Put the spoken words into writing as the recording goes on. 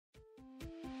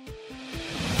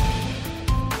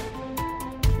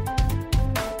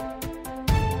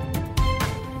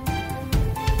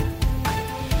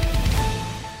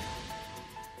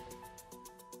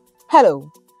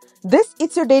Hello, this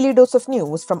is your daily dose of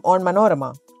news from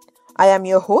Onmanorama. I am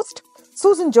your host,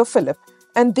 Susan Jo Philip,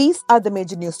 and these are the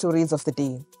major news stories of the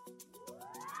day.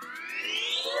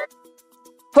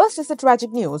 First is the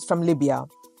tragic news from Libya.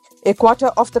 A quarter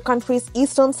of the country's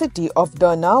eastern city of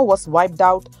Derna was wiped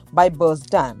out by burst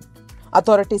dam.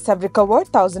 Authorities have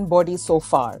recovered 1,000 bodies so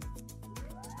far.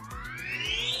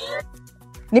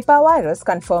 Nipah virus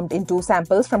confirmed in 2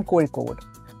 samples from Kozhikode.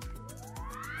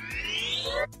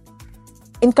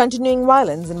 In continuing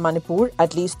violence in Manipur,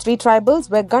 at least 3 tribals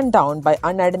were gunned down by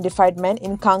unidentified men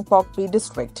in Kangpokpi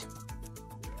district.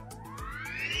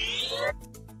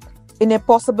 In a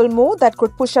possible move that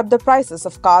could push up the prices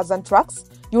of cars and trucks,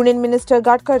 Union Minister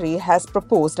Gadkari has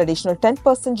proposed additional 10%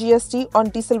 GST on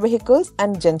diesel vehicles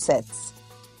and gensets.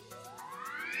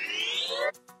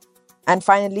 And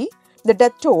finally, the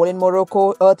death toll in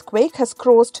Morocco earthquake has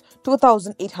crossed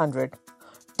 2,800.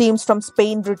 Teams from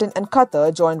Spain, Britain and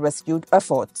Qatar joined rescue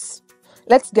efforts.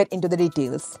 Let's get into the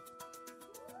details.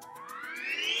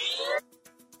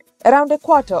 Around a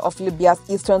quarter of Libya's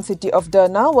eastern city of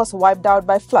Derna was wiped out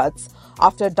by floods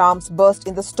after dams burst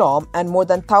in the storm, and more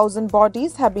than 1,000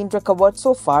 bodies have been recovered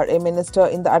so far, a minister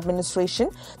in the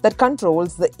administration that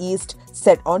controls the east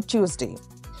said on Tuesday.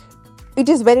 It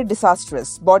is very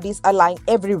disastrous. Bodies are lying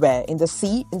everywhere, in the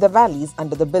sea, in the valleys,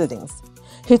 under the buildings.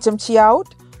 Hicham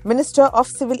Chiaut, Minister of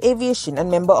Civil Aviation and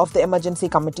member of the Emergency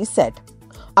Committee, said.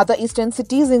 Other eastern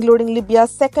cities, including Libya's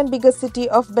second biggest city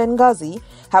of Benghazi,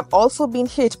 have also been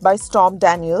hit by Storm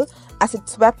Daniel as it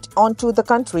swept onto the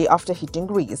country after hitting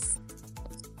Greece.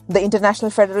 The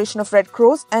International Federation of Red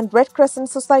Cross and Red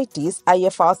Crescent Societies,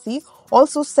 IFRC,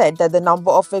 also said that the number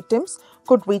of victims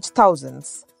could reach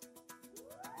thousands.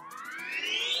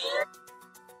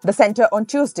 The centre on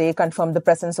Tuesday confirmed the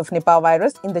presence of Nipah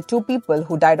virus in the 2 people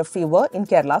who died of fever in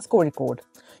Kerala's Kozhikode.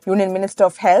 Union Minister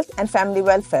of Health and Family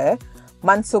Welfare,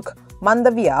 Mansukh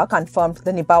Mandaviya, confirmed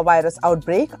the Nipah virus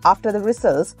outbreak after the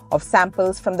results of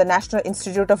samples from the National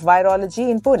Institute of Virology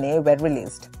in Pune were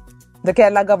released. The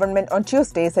Kerala government on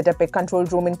Tuesday set up a control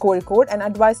room in Kozhikode and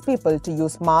advised people to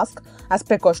use masks as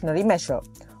precautionary measure.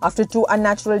 After 2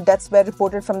 unnatural deaths were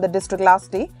reported from the district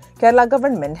last day, Kerala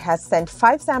government has sent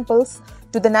 5 samples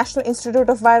to the National Institute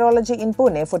of Virology in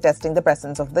Pune for testing the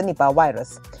presence of the Nipah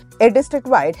virus. A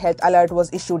district-wide health alert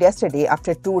was issued yesterday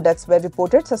after 2 deaths were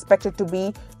reported suspected to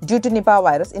be due to Nipah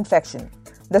virus infection.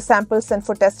 The samples sent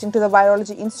for testing to the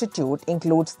Virology Institute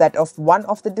includes that of 1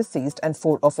 of the deceased and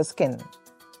 4 of his kin.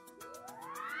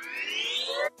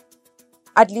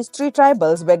 At least 3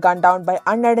 tribals were gunned down by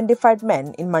unidentified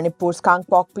men in Manipur's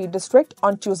Kangpokpi district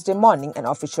on Tuesday morning, an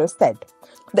official said.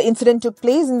 The incident took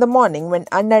place in the morning when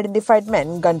unidentified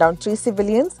men gunned down 3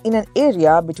 civilians in an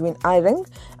area between Ireng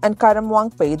and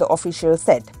Karamwangpe, the official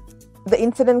said. The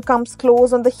incident comes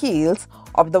close on the heels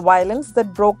of the violence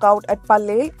that broke out at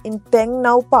Palel in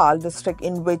Tengnaupal district,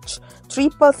 in which 3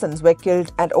 persons were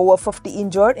killed and over 50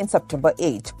 injured in September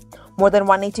 8. More than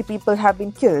 180 people have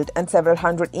been killed and several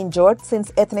hundred injured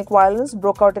since ethnic violence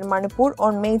broke out in Manipur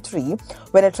on May 3,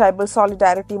 when a tribal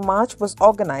solidarity march was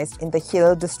organized in the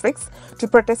hill districts to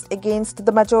protest against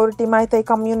the majority Meitei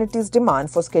community's demand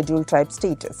for scheduled tribe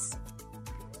status.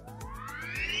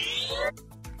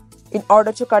 In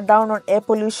order to cut down on air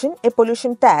pollution, a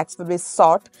pollution tax will be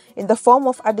sought in the form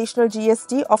of additional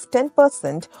GST of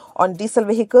 10% on diesel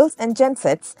vehicles and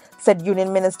gensets, said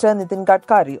Union Minister Nitin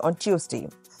Gadkari on Tuesday.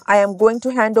 I am going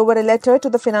to hand over a letter to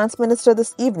the Finance Minister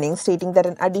this evening stating that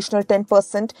an additional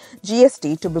 10%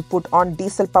 GST to be put on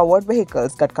diesel-powered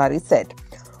vehicles, Gadkari said.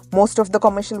 Most of the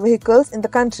commercial vehicles in the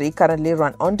country currently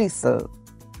run on diesel.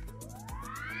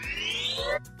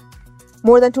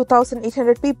 More than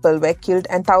 2,800 people were killed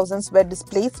and thousands were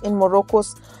displaced in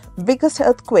Morocco's biggest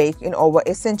earthquake in over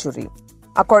a century.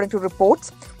 According to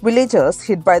reports, villagers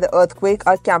hit by the earthquake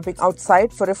are camping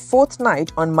outside for a 4th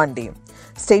night on Monday.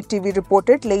 State TV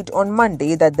reported late on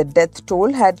Monday that the death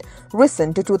toll had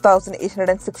risen to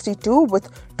 2,862 with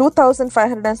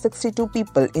 2,562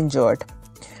 people injured.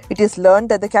 It is learned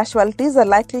that the casualties are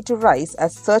likely to rise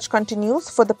as search continues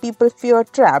for the people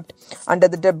feared trapped under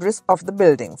the debris of the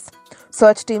buildings.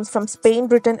 Search teams from Spain,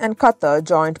 Britain and Qatar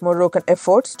joined Moroccan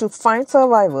efforts to find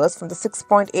survivors from the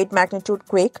 6.8 magnitude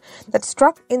quake that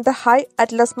struck in the high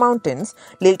Atlas Mountains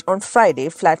late on Friday,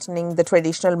 flattening the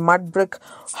traditional mud brick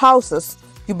houses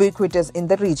ubiquitous in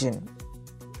the region.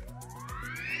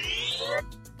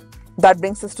 That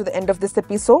brings us to the end of this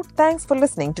episode. Thanks for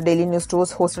listening to Daily News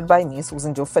Tours hosted by me,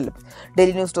 Susan Jo Philip.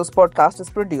 Daily News Tours podcast is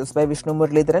produced by Vishnu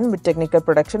Muralidharan with technical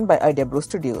production by Idea Brew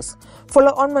Studios.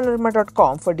 Follow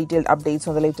onmanorama.com for detailed updates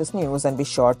on the latest news and be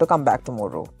sure to come back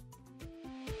tomorrow.